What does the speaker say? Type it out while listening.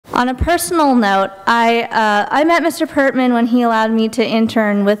On a personal note, I met Mr. Pertman when he allowed me to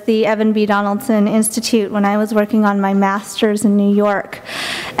intern with the Evan B. Donaldson Institute when I was working on my master's in New York.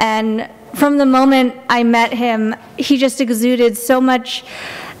 And from the moment I met him, he just exuded so much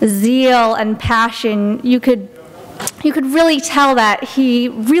zeal and passion. You could really tell that he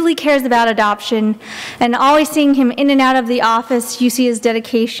really cares about adoption, and always seeing him in and out of the office, you see his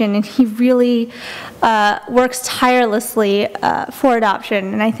dedication, and he really works tirelessly for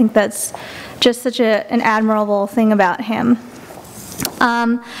adoption, and I think that's just such an admirable thing about him.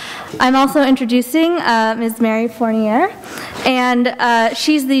 I'm also introducing Ms. Mary Fournier, and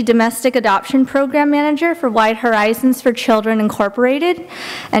she's the Domestic Adoption Program Manager for Wide Horizons for Children Incorporated,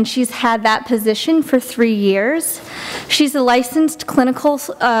 and she's had that position for 3 years. She's a licensed clinical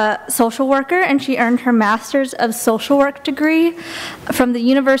social worker, and she earned her Master's of Social Work degree from the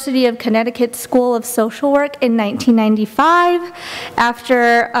University of Connecticut School of Social Work in 1995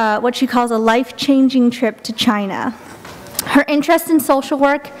 after what she calls a life-changing trip to China. Her interest in social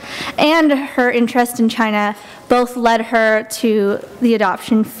work and her interest in China both led her to the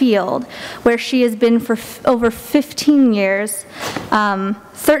adoption field, where she has been for over 15 years,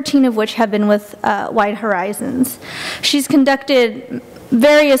 13 of which have been with Wide Horizons. She's conducted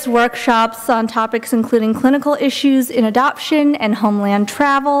various workshops on topics including clinical issues in adoption and homeland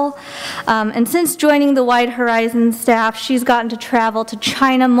travel. And since joining the Wide Horizons staff, she's gotten to travel to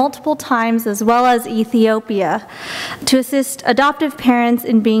China multiple times, as well as Ethiopia, to assist adoptive parents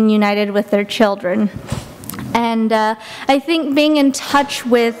in being united with their children. And I think being in touch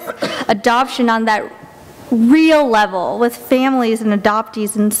with adoption on that real level with families and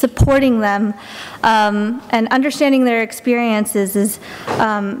adoptees and supporting them and understanding their experiences is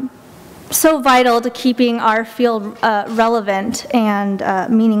so vital to keeping our field relevant and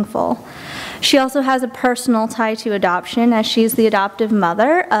meaningful. She also has a personal tie to adoption, as she's the adoptive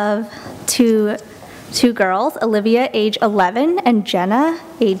mother of two girls, Olivia, age 11, and Jenna,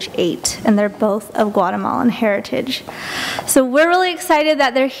 age 8, and they're both of Guatemalan heritage. So we're really excited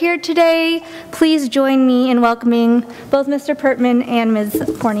that they're here today. Please join me in welcoming both Mr. Pertman and Ms.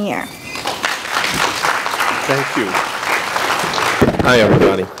 Fournier. Thank you. Hi,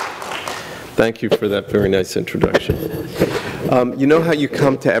 everybody. Thank you for that very nice introduction. You know how you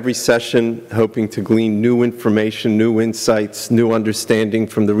come to every session hoping to glean new information, new insights, new understanding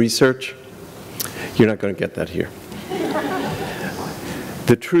from the research? You're not going to get that here.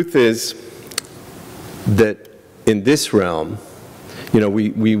 The truth is that in this realm, you know,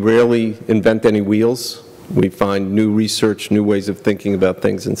 we rarely invent any wheels. We find new research, new ways of thinking about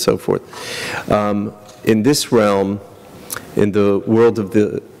things, and so forth. In this realm, in the world of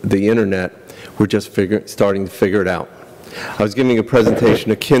the internet, we're just starting to figure it out. I was giving a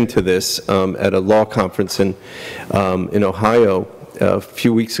presentation akin to this at a law conference in Ohio a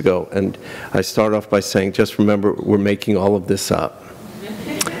few weeks ago, and I started off by saying, just remember, we're making all of this up.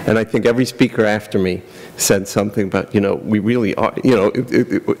 And I think every speaker after me said something about, you know, we really are, you know,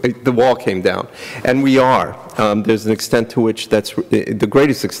 the wall came down. And we are. There's an extent to which that's, the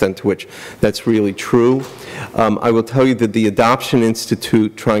greatest extent to which that's really true. I will tell you that the Adoption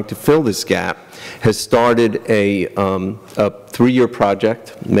Institute, trying to fill this gap, has started a 3-year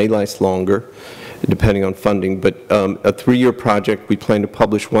project, may last longer, depending on funding, but a 3-year project. We plan to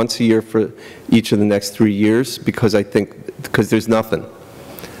publish once a year for each of the next 3 years, because because there's nothing.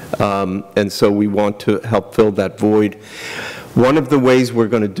 And so we want to help fill that void. One of the ways we're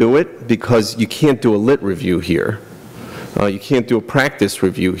going to do it, because you can't do a lit review here, you can't do a practice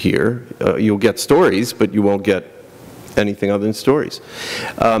review here. You'll get stories, but you won't get anything other than stories.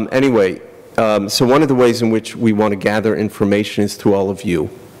 Anyway, so one of the ways in which we want to gather information is through all of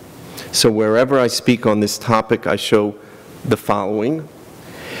you. So wherever I speak on this topic, I show the following.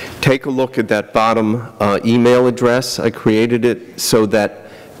 Take a look at that bottom email address. I created it so that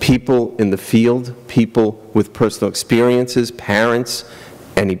people in the field, people with personal experiences, parents,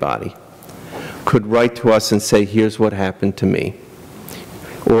 anybody, could write to us and say, here's what happened to me.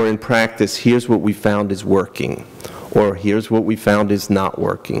 Or in practice, here's what we found is working. Or here's what we found is not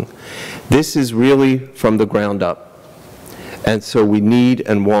working. This is really from the ground up. And so we need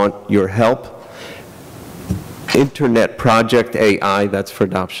and want your help. Internet Project AI, that's for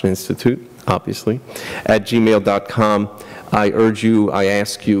Adoption Institute, obviously, at gmail.com. I urge you, I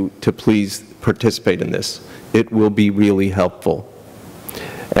ask you to please participate in this. It will be really helpful.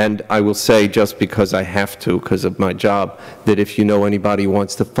 And I will say, just because I have to, because of my job, that if you know anybody who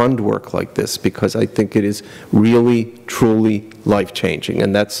wants to fund work like this, because I think it is really, truly life-changing,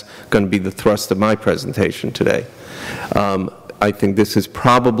 and that's going to be the thrust of my presentation today. I think this is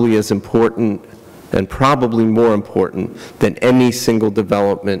probably as important and probably more important than any single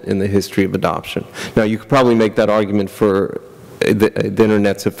development in the history of adoption. Now, you could probably make that argument for the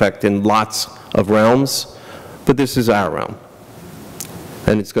Internet's effect in lots of realms, but this is our realm.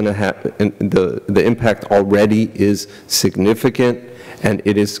 And it's going to happen, and the impact already is significant, and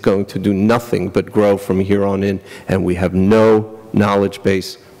it is going to do nothing but grow from here on in, and we have no knowledge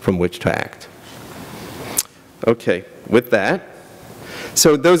base from which to act. Okay, with that,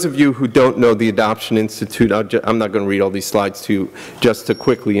 so those of you who don't know the Adoption Institute, I'm not going to read all these slides to you, just to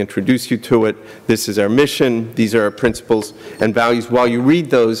quickly introduce you to it. This is our mission, these are our principles and values. While you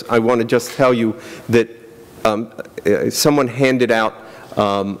read those, I want to just tell you that someone handed out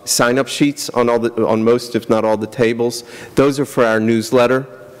sign-up sheets on most, if not all, the tables. Those are for our newsletter.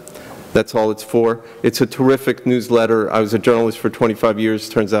 That's all it's for. It's a terrific newsletter. I was a journalist for 25 years.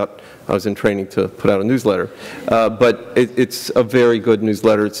 Turns out I was in training to put out a newsletter. But it's a very good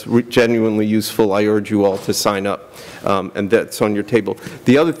newsletter. It's genuinely useful. I urge you all to sign up, and that's on your table.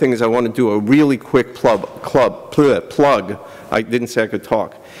 The other thing is I want to do a really quick plug. I didn't say I could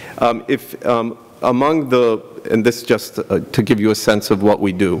talk. Among the, and this just to give you a sense of what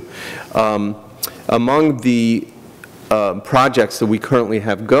we do, among the projects that we currently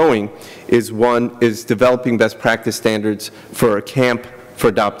have going is developing best practice standards for a camp for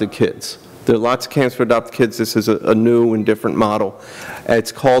adopted kids. There are lots of camps for adopted kids. This is a new and different model.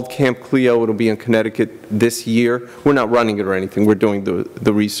 It's called Camp Cleo. It'll be in Connecticut this year. We're not running it or anything. We're doing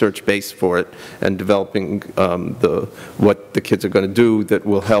the research base for it and developing what the kids are going to do that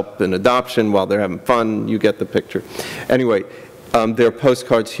will help in adoption while they're having fun. You get the picture. Anyway, there are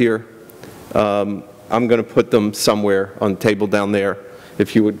postcards here. I'm going to put them somewhere on the table down there,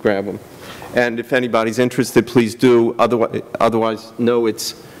 if you would grab them. And if anybody's interested, please do. Otherwise, no,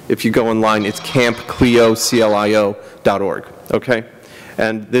 if you go online, it's campclio.org, okay?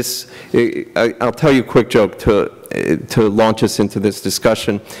 And this, I'll tell you a quick joke to launch us into this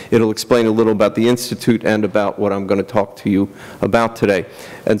discussion. It'll explain a little about the Institute and about what I'm going to talk to you about today.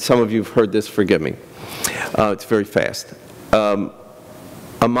 And some of you have heard this, forgive me. It's very fast.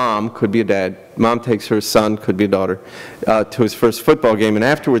 A mom, could be a dad, mom takes her son, could be a daughter, to his first football game, and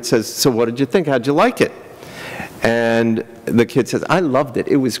afterwards says, so what did you think? How'd you like it? And the kid says, I loved it.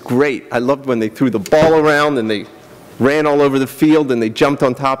 It was great. I loved when they threw the ball around and they ran all over the field and they jumped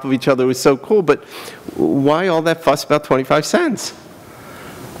on top of each other. It was so cool, but why all that fuss about 25 cents?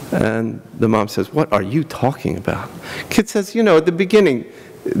 And the mom says, what are you talking about? Kid says, you know, at the beginning,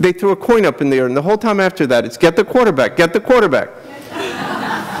 they threw a coin up in the air, and the whole time after that, it's get the quarterback, get the quarterback.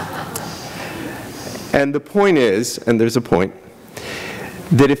 And the point is, and there's a point,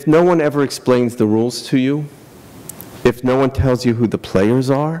 that if no one ever explains the rules to you, if no one tells you who the players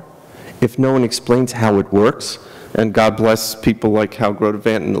are, if no one explains how it works, and God bless people like Hal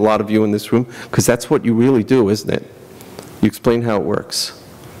Grodevant and a lot of you in this room, because that's what you really do, isn't it? You explain how it works.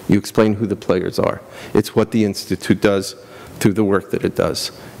 You explain who the players are. It's what the Institute does through the work that it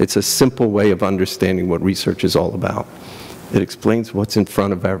does. It's a simple way of understanding what research is all about. It explains what's in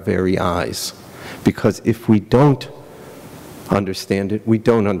front of our very eyes. Because if we don't understand it, we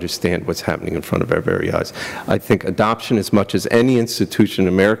don't understand what's happening in front of our very eyes. I think adoption, as much as any institution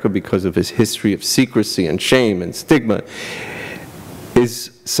in America, because of its history of secrecy and shame and stigma, is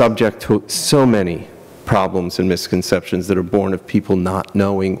subject to so many problems and misconceptions that are born of people not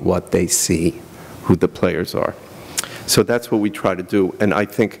knowing what they see, who the players are. So that's what we try to do, and I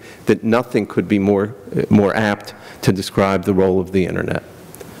think that nothing could be more apt to describe the role of the Internet.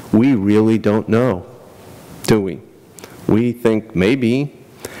 We really don't know, do we? We think maybe.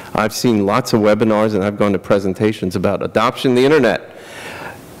 I've seen lots of webinars and I've gone to presentations about adoption, the Internet.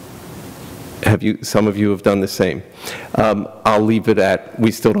 Some of you have done the same. I'll leave it at,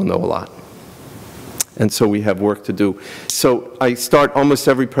 we still don't know a lot. And so we have work to do. So I start almost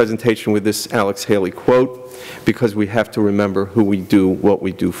every presentation with this Alex Haley quote, because we have to remember who we do what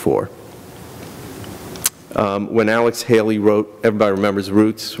we do for. When Alex Haley wrote, everybody remembers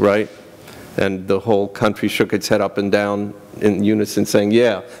Roots, right? And the whole country shook its head up and down in unison saying,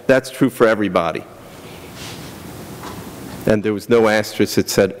 yeah, that's true for everybody. And there was no asterisk that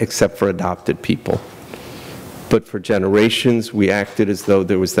said, except for adopted people. But for generations, we acted as though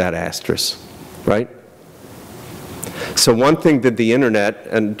there was that asterisk, right? So one thing that the Internet,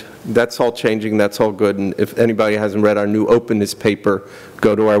 and that's all changing, that's all good, and if anybody hasn't read our new openness paper,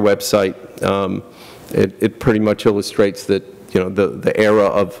 go to our website. It pretty much illustrates that, you know, the era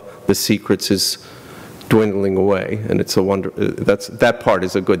of the secrets is dwindling away, and it's a wonder. That part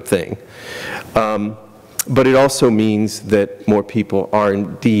is a good thing. But it also means that more people are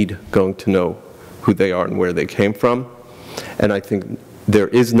indeed going to know who they are and where they came from. And I think there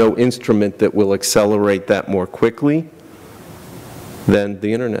is no instrument that will accelerate that more quickly than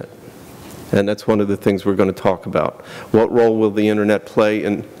the internet. And that's one of the things we're going to talk about. What role will the internet play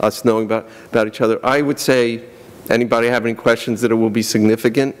in us knowing about each other? I would say, anybody have any questions, that it will be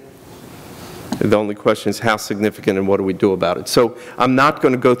significant? The only question is how significant and what do we do about it. So I'm not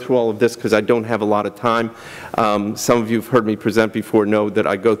going to go through all of this because I don't have a lot of time. Some of you have heard me present before know that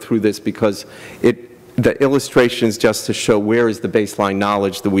I go through this because the illustration is just to show where is the baseline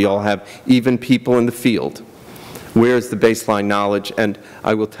knowledge that we all have, even people in the field. Where is the baseline knowledge? And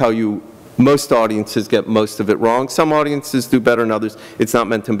I will tell you, most audiences get most of it wrong. Some audiences do better than others. It's not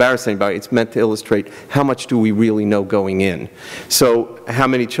meant to embarrass anybody. It's meant to illustrate how much do we really know going in. So how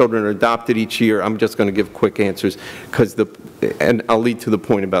many children are adopted each year? I'm just going to give quick answers and I'll lead to the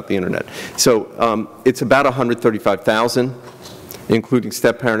point about the internet. So it's about 135,000, including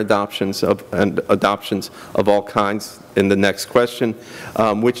step-parent adoptions and adoptions of all kinds. In the next question,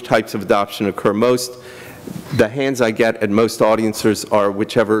 which types of adoption occur most? The hands I get at most audiences are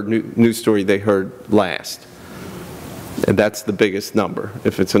whichever news story they heard last. And that's the biggest number.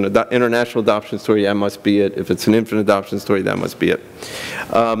 If it's an international adoption story, that must be it. If it's an infant adoption story, that must be it.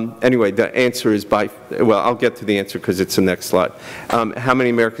 Anyway, the answer is well, I'll get to the answer because it's the next slide. How many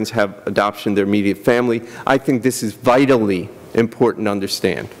Americans have adoption in their immediate family? I think this is vitally important to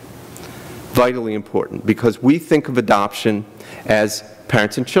understand. Vitally important, because we think of adoption as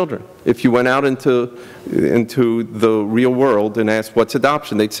parents and children. If you went out into the real world and asked what's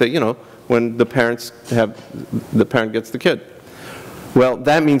adoption, they'd say, you know, when the parent gets the kid. Well,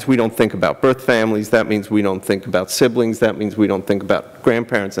 that means we don't think about birth families. That means we don't think about siblings. That means we don't think about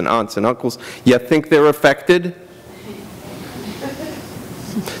grandparents and aunts and uncles. You think they're affected?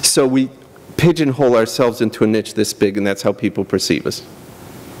 So we pigeonhole ourselves into a niche this big, and that's how people perceive us.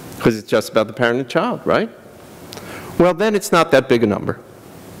 Because it's just about the parent and child, right? Well, then it's not that big a number.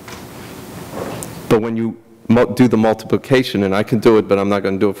 But when you do the multiplication, and I can do it, but I'm not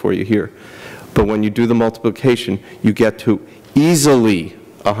going to do it for you here. But when you do the multiplication, you get to easily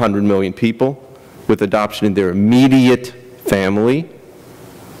 100 million people with adoption in their immediate family,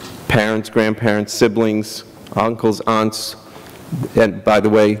 parents, grandparents, siblings, uncles, aunts. And by the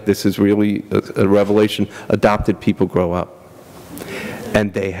way, this is really a revelation, adopted people grow up.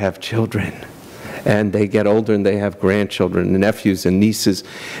 And they have children. And they get older and they have grandchildren and nephews and nieces.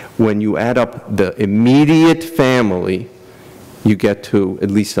 When you add up the immediate family, you get to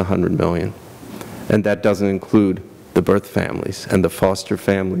at least 100 million. And that doesn't include the birth families and the foster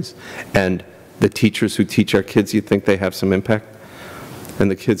families and the teachers who teach our kids. You think they have some impact? And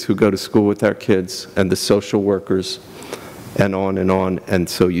the kids who go to school with our kids and the social workers and on and on. And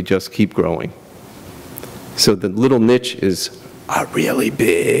so you just keep growing. So the little niche is a really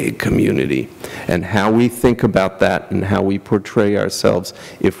big community. And how we think about that and how we portray ourselves,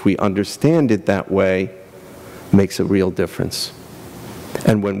 if we understand it that way, makes a real difference.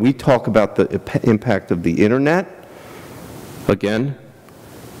 And when we talk about the impact of the internet, again,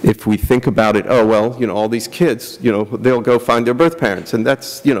 if we think about it, oh, well, you know, all these kids, you know, they'll go find their birth parents, and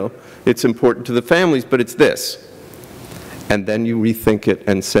that's, you know, it's important to the families, but it's this. And then you rethink it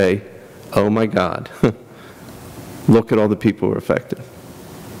and say, oh my God, look at all the people who are affected.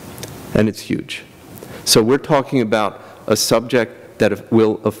 And it's huge. So we're talking about a subject that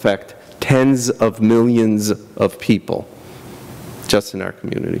will affect tens of millions of people just in our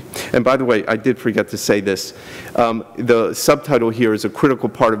community. And by the way, I did forget to say this. The subtitle here is a critical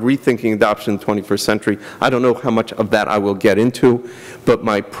part of rethinking adoption in the 21st century. I don't know how much of that I will get into, but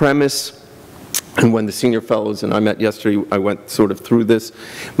my premise, and when the senior fellows and I met yesterday, I went sort of through this.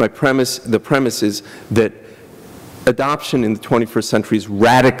 The premise is that adoption in the 21st century is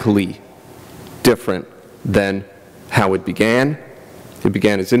radically different than how it began. It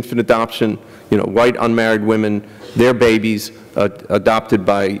began as infant adoption, you know, white unmarried women, their babies adopted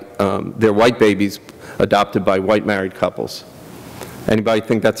by, their white babies adopted by white married couples. Anybody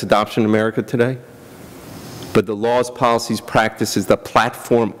think that's adoption in America today? But the laws, policies, practices, the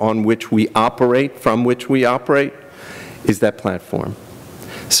platform on which we operate, from which we operate, is that platform.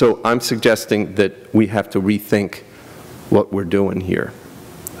 So I'm suggesting that we have to rethink what we're doing here,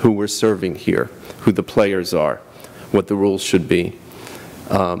 who we're serving here, who the players are, what the rules should be.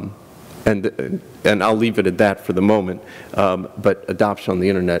 And I'll leave it at that for the moment, but adoption on the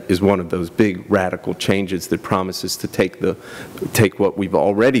internet is one of those big radical changes that promises to take what we've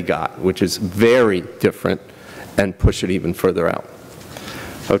already got, which is very different, and push it even further out.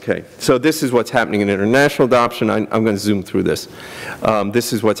 Okay, so this is what's happening in international adoption. I'm going to zoom through this.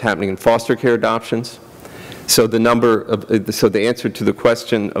 This is what's happening in foster care adoptions. So the number of, so the answer to the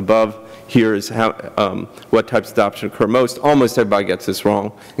question above here is how, what types of adoption occur most. Almost everybody gets this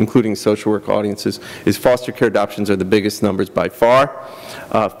wrong, including social work audiences, is foster care adoptions are the biggest numbers by far,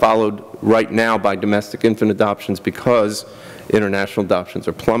 followed right now by domestic infant adoptions because international adoptions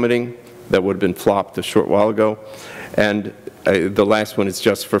are plummeting. That would have been flopped a short while ago. And the last one is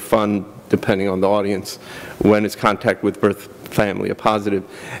just for fun, depending on the audience, when is contact with birth family a positive?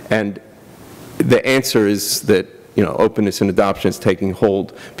 And the answer is that, you know, openness in adoption is taking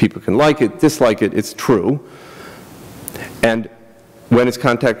hold. People can like it, dislike it, it's true. And when is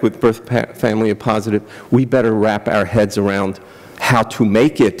contact with birth family a positive, we better wrap our heads around how to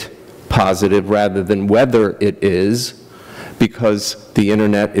make it positive rather than whether it is, because the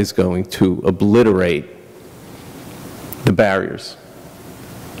internet is going to obliterate the barriers.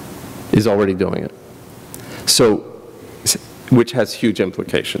 Is already doing it. So, which has huge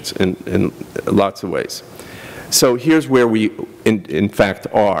implications in lots of ways. So here's where we, in fact,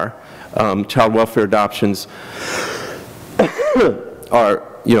 are. Child welfare adoptions are,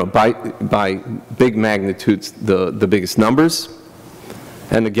 you know, by big magnitudes, the biggest numbers.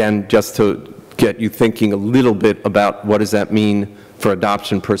 And again, just to get you thinking a little bit about what does that mean for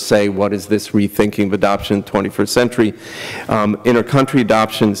adoption per se, what is this rethinking of adoption in the 21st century. Inter-country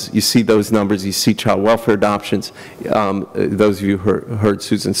adoptions, you see those numbers, you see child welfare adoptions. Those of you who heard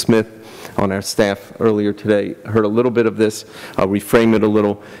Susan Smith on our staff earlier today heard a little bit of this. I'll reframe it a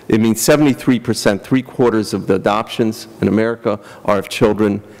little. It means 73%, 3/4 of the adoptions in America are of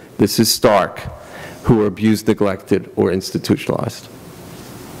children, this is stark, who are abused, neglected, or institutionalized.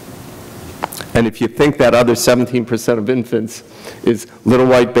 And if you think that other 17% of infants is little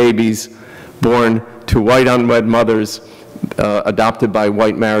white babies born to white unwed mothers, adopted by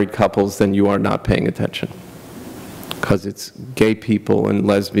white married couples, then you are not paying attention. Because it's gay people and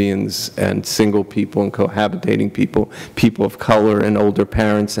lesbians and single people and cohabitating people, people of color and older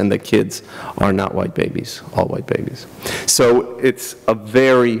parents, and the kids are not white babies, all white babies. So it's a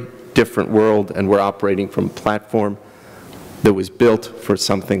very different world, and we're operating from a platform that was built for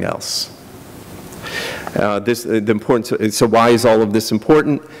something else. The importance, so why is all of this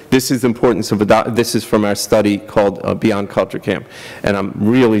important? This is the importance of, this is from our study called Beyond Culture Camp, and I'm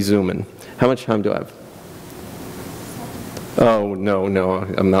really zooming. How much time do I have? Oh, no,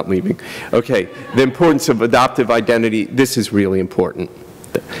 I'm not leaving. Okay, the importance of adoptive identity, this is really important.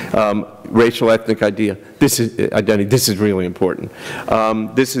 Racial ethnic identity, this is really important.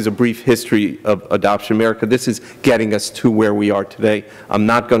 This is a brief history of Adoption America. This is getting us to where we are today. I'm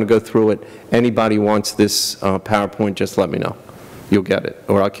not going to go through it. Anybody wants this PowerPoint, just let me know. You'll get it.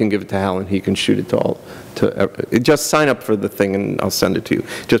 Or I can give it to Hal and he can shoot it to all. Just sign up for the thing and I'll send it to you.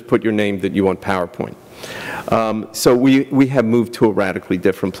 Just put your name that you want PowerPoint. So we have moved to a radically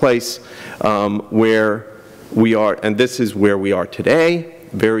different place where we are, and this is where we are today.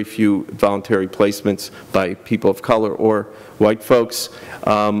 Very few voluntary placements by people of color or white folks.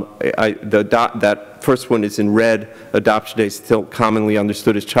 That first one is in red. Adoption Day is still commonly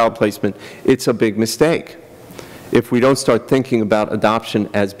understood as child placement. It's a big mistake. If we don't start thinking about adoption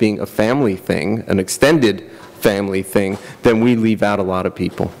as being a family thing, an extended family thing, then we leave out a lot of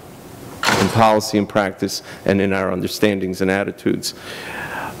people in policy and practice and in our understandings and attitudes.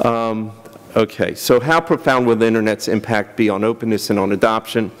 Okay, so how profound will the Internet's impact be on openness and on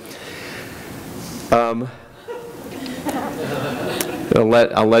adoption? I'll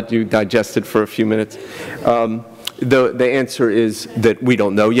let you digest it for a few minutes. The answer is that we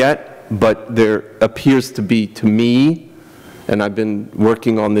don't know yet, but there appears to be, to me, and I've been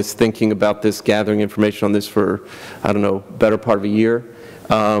working on this, thinking about this, gathering information on this for, I don't know, better part of a year.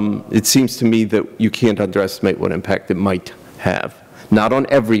 It seems to me that you can't underestimate what impact it might have. Not on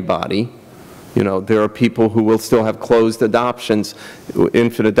everybody. You know, there are people who will still have closed adoptions,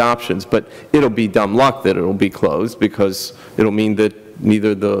 infant adoptions, but it'll be dumb luck that it'll be closed because it'll mean that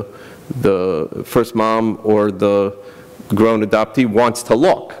neither the first mom or the grown adoptee wants to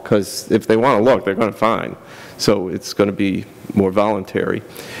look, because if they want to look, they're going to find. So it's going to be more voluntary.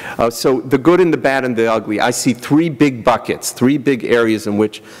 So the good and the bad and the ugly, I see three big buckets, three big areas in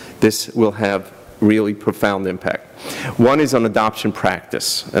which this will have really profound impact. One is on adoption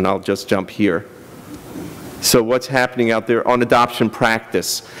practice, and I'll just jump here. So what's happening out there on adoption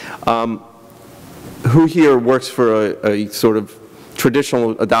practice? Who here works for a sort of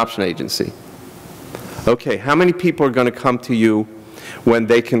traditional adoption agency? Okay, how many people are going to come to you when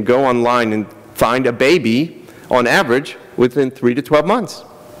they can go online and find a baby, on average, within 3 to 12 months?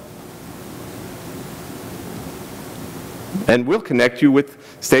 And we'll connect you with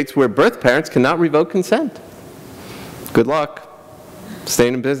states where birth parents cannot revoke consent. Good luck.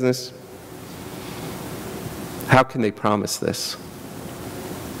 Staying in business. How can they promise this?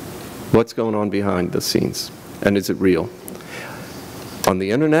 What's going on behind the scenes? And is it real? On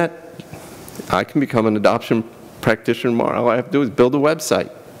the internet, I can become an adoption practitioner tomorrow. All I have to do is build a website.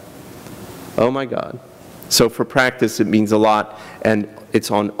 Oh my God. So for practice, it means a lot, and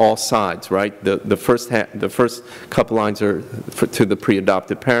it's on all sides, right? The first couple lines are to the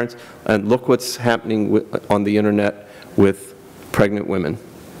pre-adopted parents, and look what's happening on the internet with pregnant women.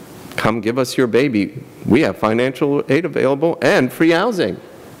 Come give us your baby. We have financial aid available and free housing.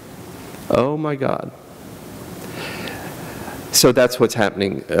 Oh my God. So that's what's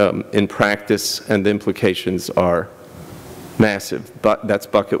happening in practice, and the implications are massive. But that's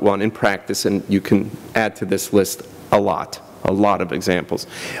bucket one in practice, and you can add to this list a lot of examples.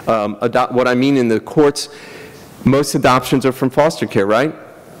 What I mean in the courts, most adoptions are from foster care, right?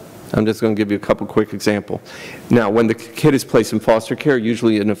 I'm just going to give you a couple quick examples. Now, when the kid is placed in foster care,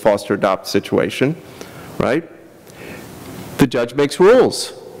 usually in a foster adopt situation, right? The judge makes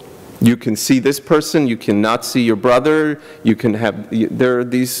rules. You can see this person, you cannot see your brother, you can have, there are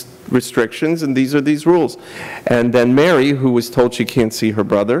these restrictions and these are these rules. And then Mary, who was told she can't see her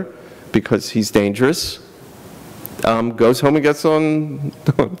brother because he's dangerous, goes home and gets on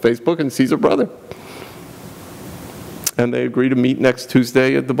Facebook and sees her brother. And they agree to meet next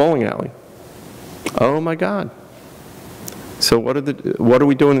Tuesday at the bowling alley. Oh my God. So what are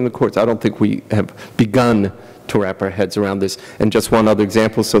we doing in the courts? I don't think we have begun to wrap our heads around this. And just one other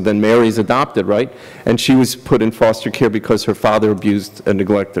example, so then Mary's adopted, right? And she was put in foster care because her father abused and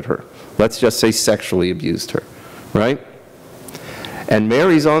neglected her. Let's just say sexually abused her, right? And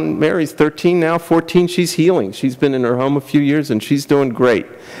Mary's 13 now, 14, she's healing. She's been in her home a few years and she's doing great.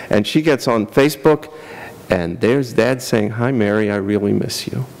 And she gets on Facebook and there's Dad saying, "Hi Mary, I really miss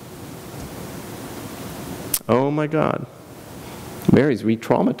you." Oh my God. Mary's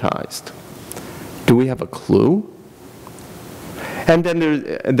re-traumatized. Do we have a clue? And then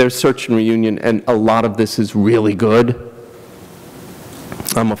there's search and reunion, and a lot of this is really good.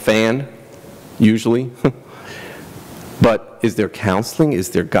 I'm a fan, usually. But is there counseling?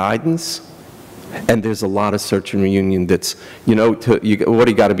 Is there guidance? And there's a lot of search and reunion that's, you know, what do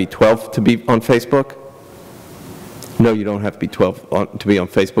you got to be 12 to be on Facebook? No, you don't have to be 12 to be on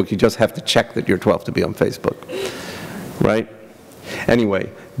Facebook. You just have to check that you're 12 to be on Facebook, right?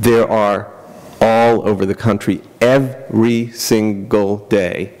 Anyway, there are all over the country, every single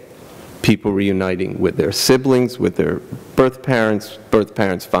day, people reuniting with their siblings, with their birth parents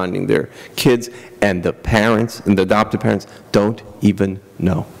finding their kids, and the parents and the adopted parents don't even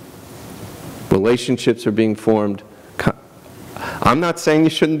know. Relationships are being formed. I'm not saying you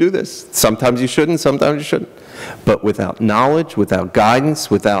shouldn't do this. Sometimes you shouldn't, sometimes you shouldn't. But without knowledge, without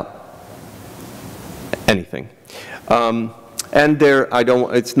guidance, without anything. And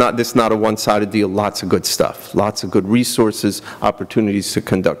this is not a one-sided deal, lots of good stuff, lots of good resources, opportunities to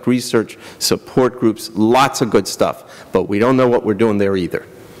conduct research, support groups, lots of good stuff, but we don't know what we're doing there either.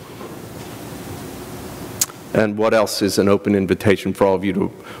 And what else is an open invitation for all of you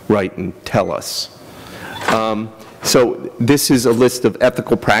to write and tell us? So this is a list of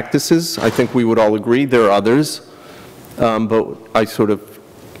ethical practices. I think we would all agree. There are others, but I sort of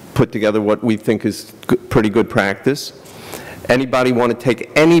put together what we think is pretty good practice. Anybody want to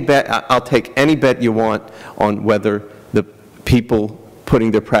take any bet? I'll take any bet you want on whether the people putting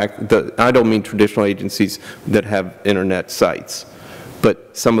their practice, I don't mean traditional agencies that have internet sites,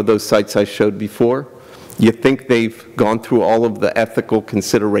 but some of those sites I showed before, you think they've gone through all of the ethical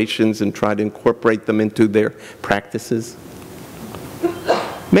considerations and tried to incorporate them into their practices?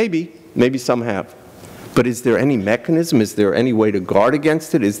 Maybe some have. But is there any mechanism? Is there any way to guard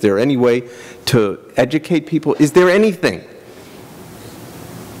against it? Is there any way to educate people? Is there anything?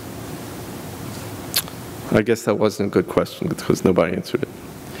 I guess that wasn't a good question because nobody answered it.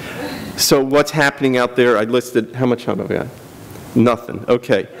 So what's happening out there? I listed, how much time have I got? Nothing,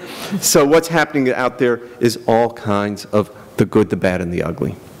 okay. So what's happening out there is all kinds of the good, the bad, and the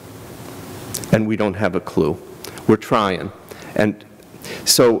ugly. And we don't have a clue. We're trying. And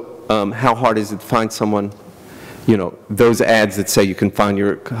so how hard is it to find someone, you know, those ads that say you can find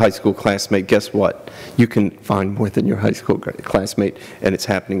your high school classmate, guess what? You can find more than your high school classmate, and it's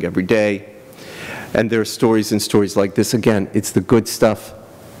happening every day. And there are stories and stories like this. Again, it's the good stuff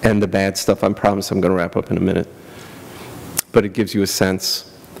and the bad stuff. I promise I'm going to wrap up in a minute. But it gives you a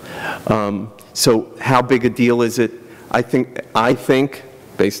sense. So how big a deal is it? I think,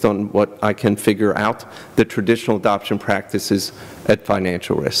 based on what I can figure out, the traditional adoption practice is at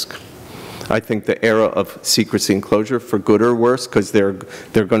financial risk. I think the era of secrecy and closure, for good or worse, because there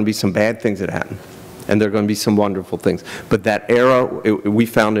are going to be some bad things that happen. and there are going to be some wonderful things. But that era, we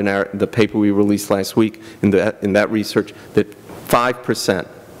found in the paper we released last week, in that research, that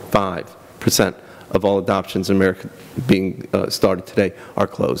 5% of all adoptions in America being started today are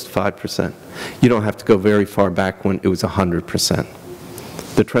closed, 5%. You don't have to go very far back when it was 100%.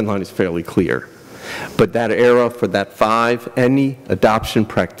 The trend line is fairly clear. But that era, for that 5, any adoption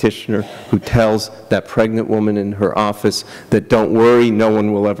practitioner who tells that pregnant woman in her office that don't worry, no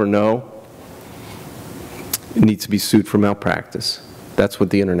one will ever know, needs to be sued for malpractice. That's what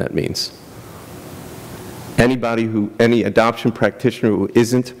the internet means. Any adoption practitioner who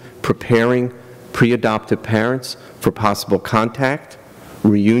isn't preparing pre-adoptive parents for possible contact,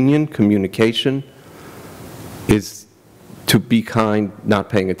 reunion, communication, is, to be kind, not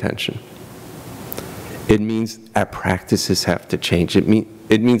paying attention. It means our practices have to change. It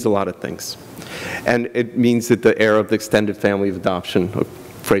means a lot of things. And it means that the era of the extended family of adoption, a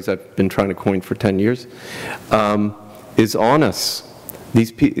phrase I've been trying to coin for 10 years, is on us.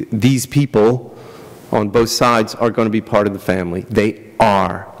 These people on both sides are going to be part of the family. They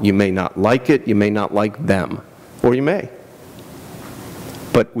are. You may not like it, you may not like them, or you may.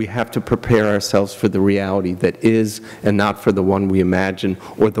 But we have to prepare ourselves for the reality that is, and not for the one we imagine,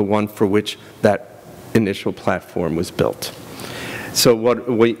 or the one for which that initial platform was built. So what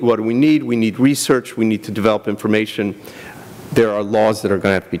do we need? We need research. We need to develop information. There are laws that are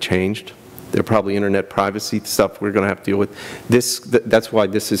going to have to be changed. There are probably internet privacy stuff we're going to have to deal with. That's why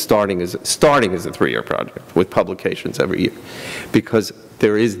this is starting as a 3-year project with publications every year, because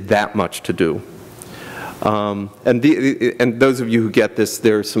there is that much to do. And those of you who get this,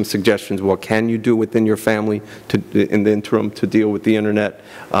 there are some suggestions. What can you do within your family in the interim to deal with the internet?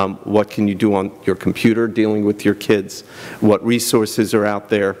 What can you do on your computer dealing with your kids? What resources are out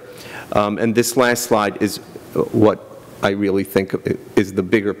there? And this last slide is what I really think is the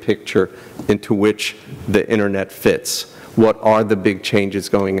bigger picture into which the internet fits. What are the big changes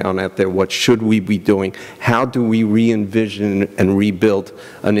going on out there? What should we be doing? How do we re-envision and rebuild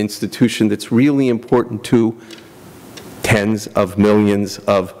an institution that's really important to tens of millions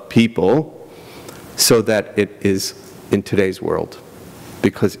of people so that it is in today's world?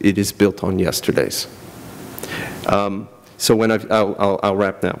 Because it is built on yesterday's. So when I'll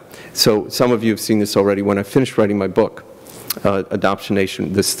wrap now. So some of you have seen this already. When I finished writing my book, Adoption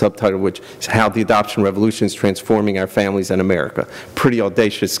Nation, the subtitle of which is How the Adoption Revolution is Transforming Our Families and America. Pretty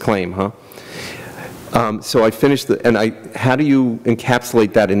audacious claim, huh? So I finished how do you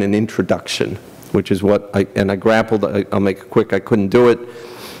encapsulate that in an introduction, which is what I grappled. I'll make it quick. I couldn't do it.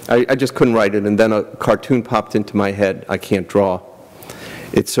 I just couldn't write it, and then a cartoon popped into my head. I can't draw.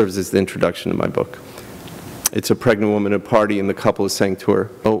 It serves as the introduction to my book. It's a pregnant woman at a party, and the couple is saying to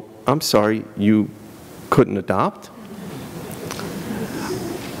her, "Oh, I'm sorry, you couldn't adopt?"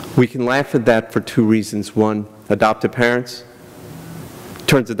 We can laugh at that for 2 reasons. One, adoptive parents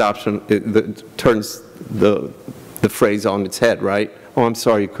turns turns the phrase on its head, right? "Oh, I'm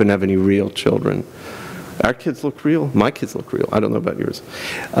sorry you couldn't have any real children." Our kids look real. My kids look real. I don't know about yours.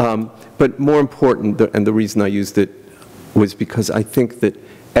 But more important, and the reason I used it was because I think that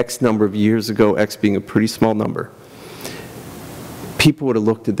X number of years ago, X being a pretty small number, people would have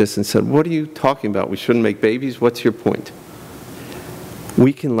looked at this and said, "What are you talking about? We shouldn't make babies? What's your point?"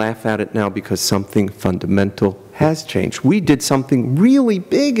 We can laugh at it now because something fundamental has changed. We did something really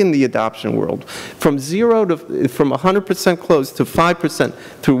big in the adoption world, from 100% closed to 5%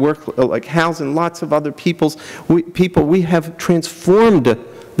 through work like Hal's and lots of other people. We have transformed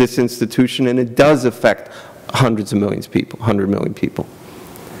this institution, and it does affect hundreds of millions of people, 100 million people.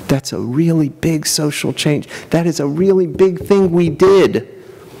 That's a really big social change. That is a really big thing we did.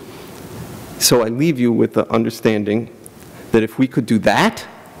 So I leave you with the understanding that if we could do that,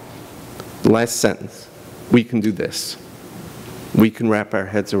 the last sentence, we can do this. We can wrap our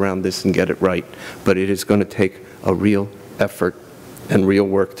heads around this and get it right, but it is going to take a real effort and real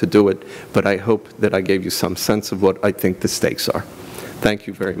work to do it. But I hope that I gave you some sense of what I think the stakes are. Thank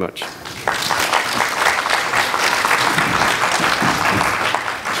you very much.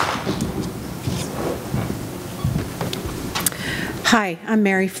 Hi, I'm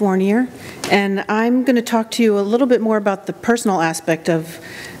Mary Fournier, and I'm going to talk to you a little bit more about the personal aspect of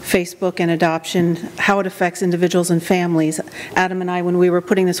Facebook and adoption, how it affects individuals and families. Adam and I, when we were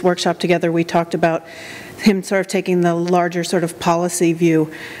putting this workshop together, we talked about him sort of taking the larger sort of policy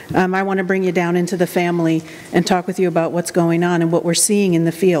view. I want to bring you down into the family and talk with you about what's going on and what we're seeing in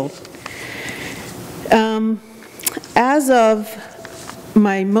the field. As of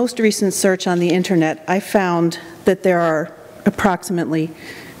my most recent search on the internet, I found that there are approximately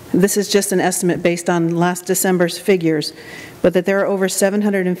This is just an estimate based on last December's figures, but that there are over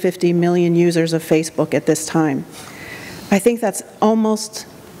 750 million users of Facebook at this time. I think that's almost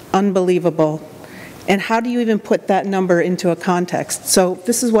unbelievable. And how do you even put that number into a context? So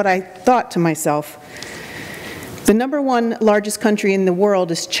this is what I thought to myself. The #1 largest country in the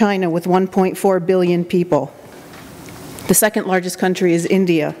world is China with 1.4 billion people. The second largest country is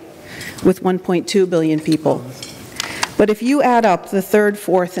India with 1.2 billion people. But if you add up the third,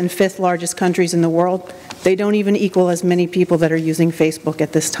 fourth, and fifth largest countries in the world, they don't even equal as many people that are using Facebook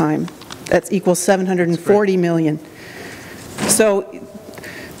at this time. That equals 740 million. So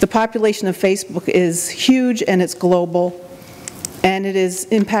the population of Facebook is huge and it's global, and it is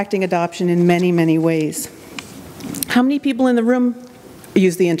impacting adoption in many, many ways. How many people in the room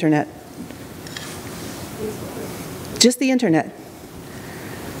use the internet? Just the internet.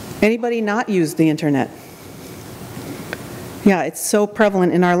 Anybody not use the internet? Yeah, it's so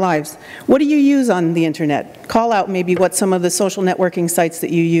prevalent in our lives. What do you use on the internet? Call out maybe what some of the social networking sites that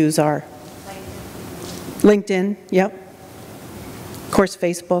you use are. LinkedIn, yep. Of course,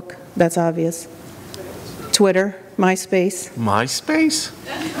 Facebook, that's obvious. Twitter, MySpace. MySpace?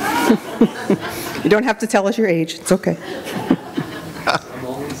 You don't have to tell us your age, it's okay.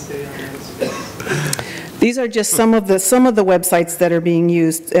 These are just some of the websites that are being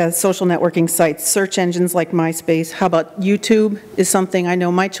used as social networking sites. Search engines like MySpace. How about YouTube is something I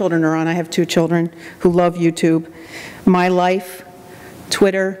know my children are on. I have 2 children who love YouTube. My Life,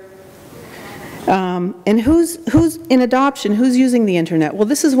 Twitter. And who's in adoption? Who's using the internet? Well,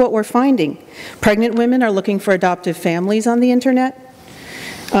 this is what we're finding. Pregnant women are looking for adoptive families on the internet.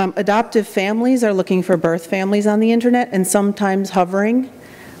 Adoptive families are looking for birth families on the internet and sometimes hovering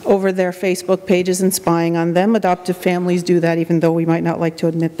over their Facebook pages and spying on them. Adoptive families do that, even though we might not like to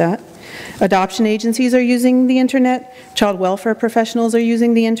admit that. Adoption agencies are using the internet. Child welfare professionals are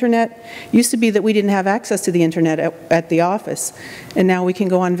using the internet. Used to be that we didn't have access to the internet at the office, and now we can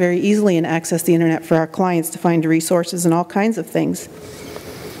go on very easily and access the internet for our clients to find resources and all kinds of things.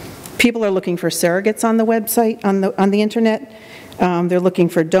 People are looking for surrogates on the website, on the internet. They're looking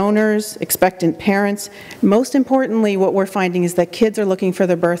for donors, expectant parents. Most importantly, what we're finding is that kids are looking for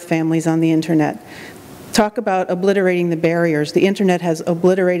their birth families on the internet. Talk about obliterating the barriers. The internet has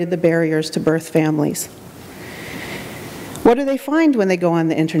obliterated the barriers to birth families. What do they find when they go on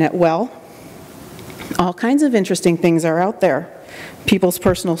the internet? Well, all kinds of interesting things are out there. People's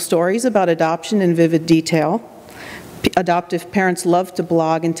personal stories about adoption in vivid detail. Adoptive parents love to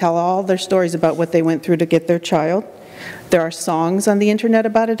blog and tell all their stories about what they went through to get their child. There are songs on the internet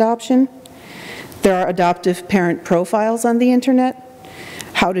about adoption. There are adoptive parent profiles on the internet.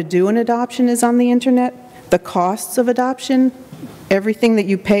 How to do an adoption is on the internet. The costs of adoption, everything that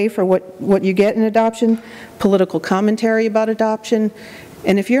you pay for what you get in adoption, political commentary about adoption.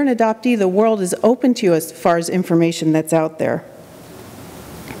 And if you're an adoptee, the world is open to you as far as information that's out there.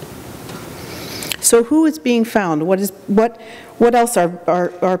 So who is being found? What else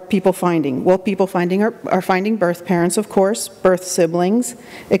are people finding? Well, people are finding birth parents, of course, birth siblings,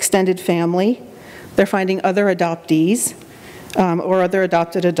 extended family. They're finding other adoptees or other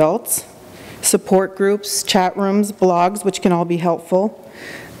adopted adults, support groups, chat rooms, blogs, which can all be helpful.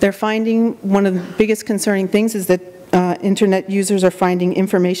 They're finding one of the biggest concerning things is that internet users are finding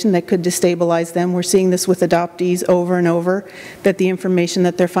information that could destabilize them. We're seeing this with adoptees over and over, that the information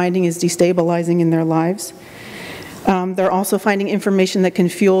that they're finding is destabilizing in their lives. They're also finding information that can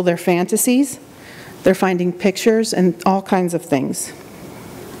fuel their fantasies. They're finding pictures and all kinds of things.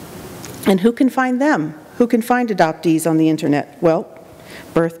 And who can find them? Who can find adoptees on the internet? Well,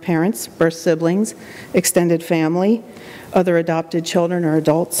 birth parents, birth siblings, extended family, other adopted children or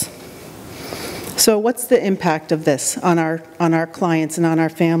adults. So what's the impact of this on our clients and on our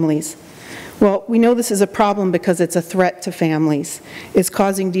families? Well, we know this is a problem because it's a threat to families. It's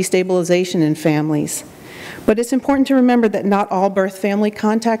causing destabilization in families. But it's important to remember that not all birth-family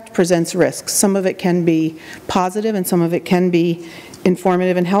contact presents risks. Some of it can be positive and some of it can be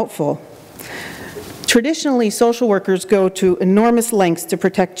informative and helpful. Traditionally, social workers go to enormous lengths to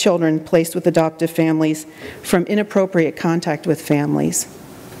protect children placed with adoptive families from inappropriate contact with families.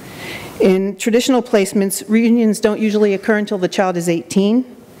 In traditional placements, reunions don't usually occur until the child is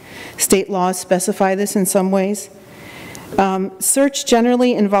 18. State laws specify this in some ways. Search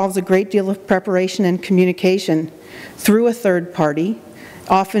generally involves a great deal of preparation and communication through a third party.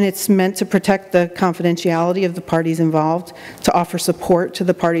 Often it's meant to protect the confidentiality of the parties involved, to offer support to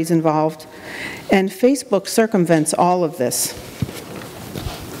the parties involved. And Facebook circumvents all of this.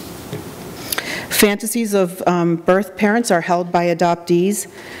 Fantasies of birth parents are held by adoptees.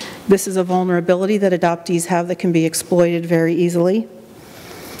 This is a vulnerability that adoptees have that can be exploited very easily.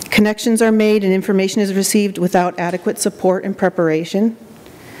 Connections are made and information is received without adequate support and preparation.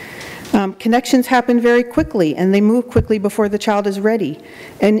 Connections happen very quickly, and they move quickly before the child is ready,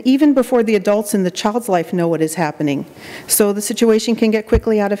 and even before the adults in the child's life know what is happening. So the situation can get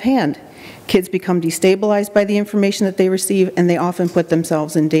quickly out of hand. Kids become destabilized by the information that they receive, and they often put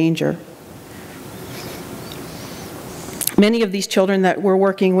themselves in danger. Many of these children that we're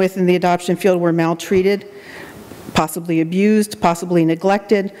working with in the adoption field were maltreated, possibly abused, possibly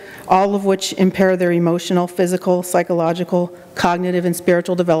neglected, all of which impair their emotional, physical, psychological, cognitive, and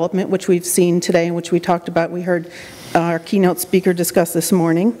spiritual development, which we've seen today and which we talked about. We heard our keynote speaker discuss this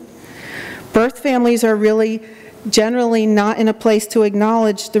morning. Birth families are really generally not in a place to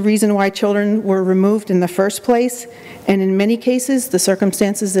acknowledge the reason why children were removed in the first place, and in many cases, the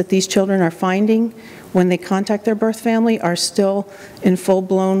circumstances that these children are finding when they contact their birth family are still in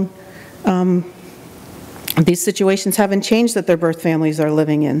full-blown. These situations haven't changed that their birth families are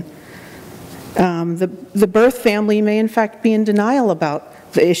living in. The birth family may in fact be in denial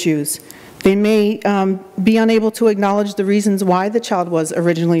about the issues. They may be unable to acknowledge the reasons why the child was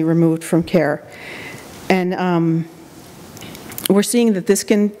originally removed from care. And we're seeing that this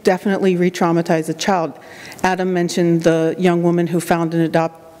can definitely re-traumatize a child. Adam mentioned the young woman who found and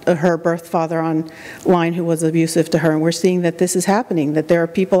adopted her birth father online who was abusive to her, and we're seeing that this is happening, that there are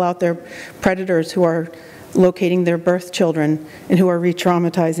people out there, predators, who are locating their birth children and who are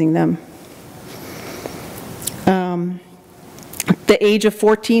re-traumatizing them. The age of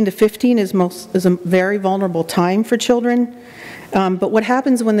 14 to 15 is a very vulnerable time for children. But what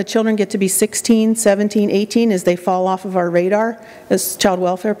happens when the children get to be 16, 17, 18 is they fall off of our radar as child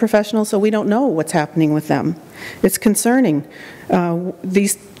welfare professionals, so we don't know what's happening with them. It's concerning.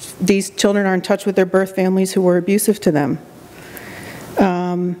 These children are in touch with their birth families who were abusive to them.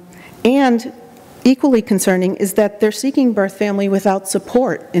 And equally concerning is that they're seeking birth family without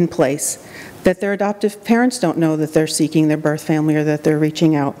support in place, that their adoptive parents don't know that they're seeking their birth family or that they're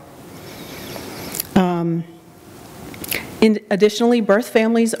reaching out. Additionally, birth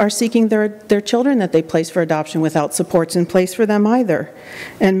families are seeking their children that they place for adoption without supports in place for them either.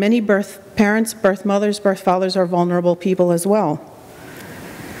 And many birth parents, birth mothers, birth fathers are vulnerable people as well.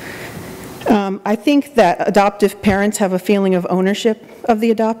 I think that adoptive parents have a feeling of ownership of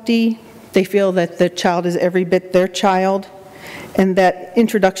the adoptee. They feel that the child is every bit their child, and that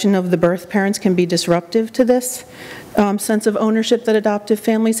introduction of the birth parents can be disruptive to this sense of ownership that adoptive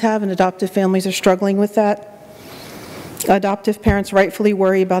families have, and adoptive families are struggling with that. Adoptive parents rightfully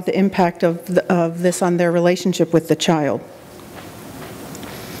worry about the impact of this on their relationship with the child.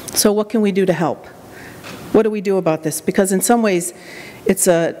 So what can we do to help? What do we do about this? Because in some ways, it's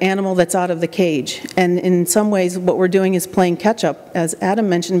an animal that's out of the cage. And in some ways, what we're doing is playing catch up, as Adam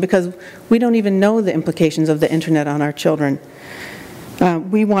mentioned, because we don't even know the implications of the internet on our children.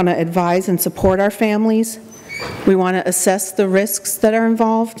 We want to advise and support our families. We want to assess the risks that are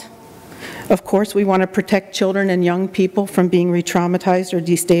involved. Of course, we want to protect children and young people from being re-traumatized or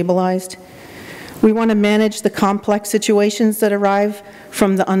destabilized. We want to manage the complex situations that arrive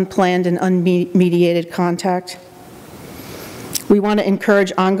from the unplanned and unmediated contact. We want to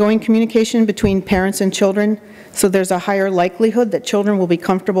encourage ongoing communication between parents and children, so there's a higher likelihood that children will be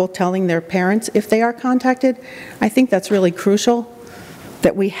comfortable telling their parents if they are contacted. I think that's really crucial,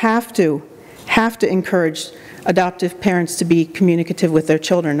 that we have to encourage adoptive parents to be communicative with their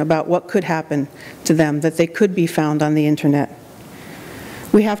children about what could happen to them, that they could be found on the internet.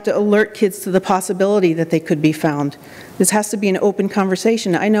 We have to alert kids to the possibility that they could be found. This has to be an open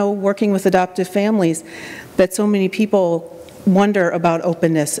conversation. I know, working with adoptive families, that so many people wonder about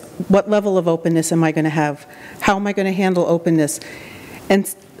openness. What level of openness am I going to have? How am I going to handle openness?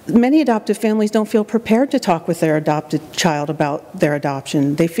 And many adoptive families don't feel prepared to talk with their adopted child about their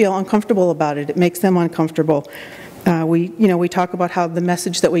adoption. They feel uncomfortable about it. It makes them uncomfortable. We talk about how the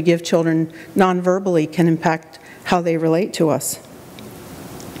message that we give children non-verbally can impact how they relate to us.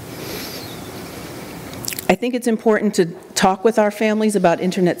 I think it's important to talk with our families about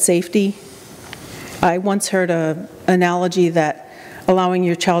internet safety. I once heard an analogy that allowing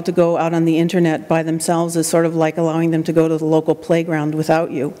your child to go out on the internet by themselves is sort of like allowing them to go to the local playground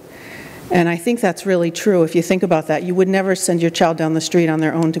without you. And I think that's really true. If you think about that, you would never send your child down the street on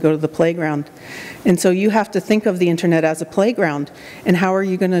their own to go to the playground. And so you have to think of the internet as a playground. And how are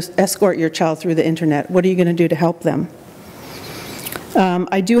you going to escort your child through the internet? What are you going to do to help them?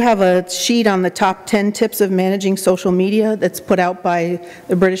 I do have a sheet on the top 10 tips of managing social media that's put out by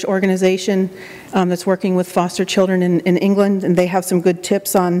the British organization that's working with foster children in England, and they have some good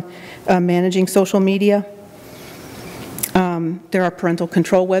tips on managing social media. There are parental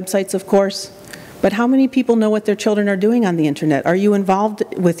control websites, of course. But how many people know what their children are doing on the internet? Are you involved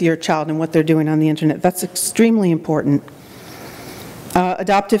with your child and what they're doing on the internet? That's extremely important.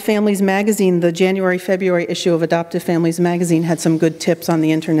 Adoptive Families Magazine, the January-February issue of Adoptive Families Magazine had some good tips on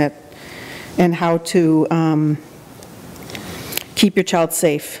the internet and how to keep your child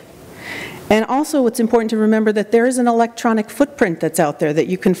safe. And also, it's important to remember that there is an electronic footprint that's out there that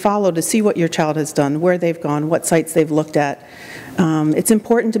you can follow to see what your child has done, where they've gone, what sites they've looked at. It's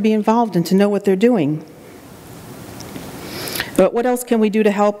important to be involved and to know what they're doing. But what else can we do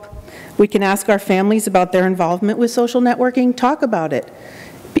to help? We can ask our families about their involvement with social networking. Talk about it.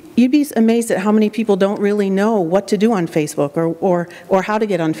 You'd be amazed at how many people don't really know what to do on Facebook or how to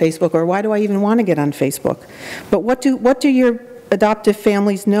get on Facebook or why do I even want to get on Facebook. But what do your adoptive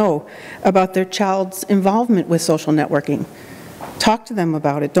families know about their child's involvement with social networking? Talk to them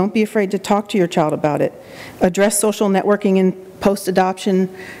about it. Don't be afraid to talk to your child about it. Address social networking in post-adoption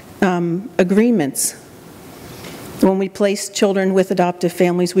agreements. When we place children with adoptive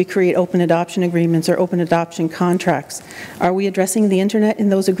families, we create open adoption agreements or open adoption contracts. Are we addressing the internet in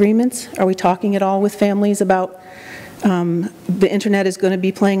those agreements? Are we talking at all with families about the internet is going to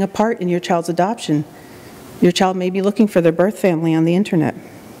be playing a part in your child's adoption? Your child may be looking for their birth family on the internet.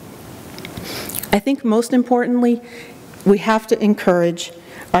 I think most importantly, we have to encourage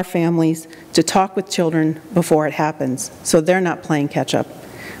our families to talk with children before it happens, so they're not playing catch up.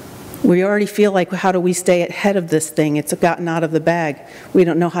 We already feel like, how do we stay ahead of this thing? It's gotten out of the bag. We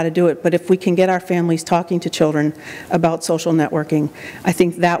don't know how to do it. But if we can get our families talking to children about social networking, I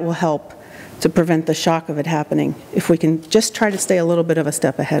think that will help to prevent the shock of it happening, if we can just try to stay a little bit of a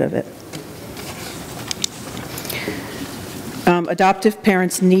step ahead of it. Adoptive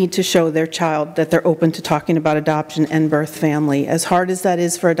parents need to show their child that they're open to talking about adoption and birth family. As hard as that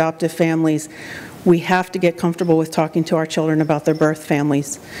is for adoptive families, we have to get comfortable with talking to our children about their birth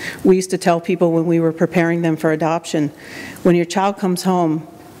families. We used to tell people when we were preparing them for adoption, when your child comes home,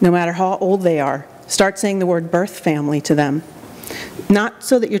 no matter how old they are, start saying the word birth family to them. Not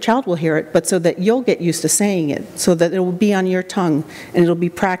so that your child will hear it, but so that you'll get used to saying it, so that it will be on your tongue and it'll be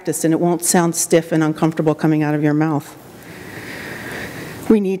practiced and it won't sound stiff and uncomfortable coming out of your mouth.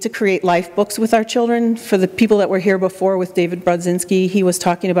 We need to create life books with our children. For the people that were here before with David Brodzinski, he was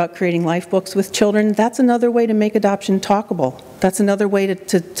talking about creating life books with children. That's another way to make adoption talkable. That's another way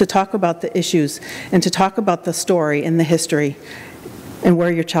to talk about the issues and to talk about the story and the history and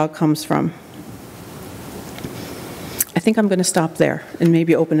where your child comes from. I think I'm going to stop there and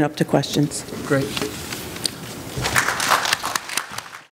maybe open it up to questions. Great.